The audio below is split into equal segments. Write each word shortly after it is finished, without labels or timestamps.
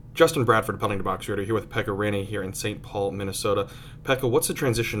Justin Bradford, Punting to Box Raider, here with Pekka Rinne here in St. Paul, Minnesota. Pekka, what's the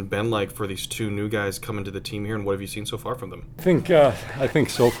transition been like for these two new guys coming to the team here, and what have you seen so far from them? I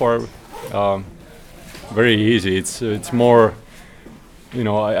think so far very easy. It's more,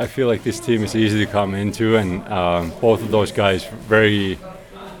 I feel like this team is easy to come into, and both of those guys very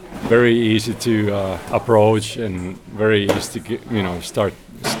easy to approach and very easy to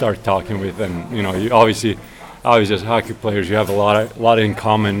start talking with. And you obviously as hockey players you have a lot in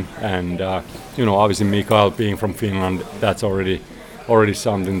common, and obviously Mikael being from Finland, that's already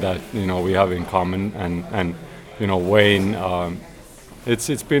something that we have in common, and Wayne,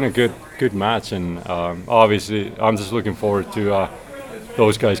 it's been a good match, and obviously I'm just looking forward to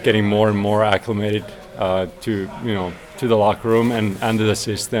those guys getting more and more acclimated to the locker room and to the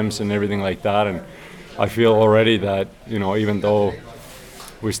systems and everything like that. And I feel already that even though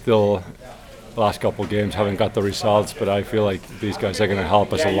we still last couple of games haven't got the results, but I feel like these guys are going to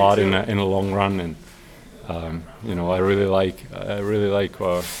help us a lot in the long run. And I really like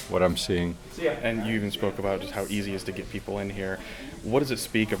what I'm seeing. And you even spoke about just how easy it is to get people in here. What does it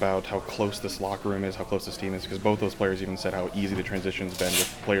speak about how close this locker room is, how close this team is? Because both those players even said how easy the transition's been,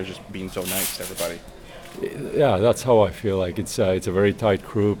 with players just being so nice to everybody. Yeah, that's how I feel. Like it's a very tight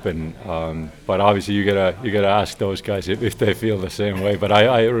group, and but obviously you gotta ask those guys if they feel the same way. But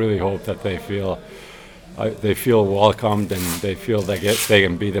I really hope that they feel welcomed, and they feel they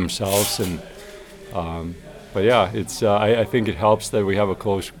can be themselves. And but yeah, it's I think it helps that we have a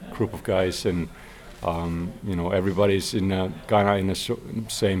close group of guys, and everybody's kind of in the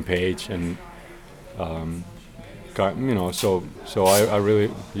same page, and so I really.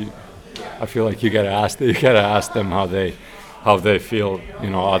 I feel like you gotta ask them how they feel.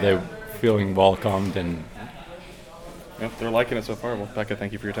 Are they feeling welcomed? And Yeah, they're liking it so far. Well, Pekka,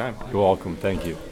 thank you for your time. you're welcome. Thank you.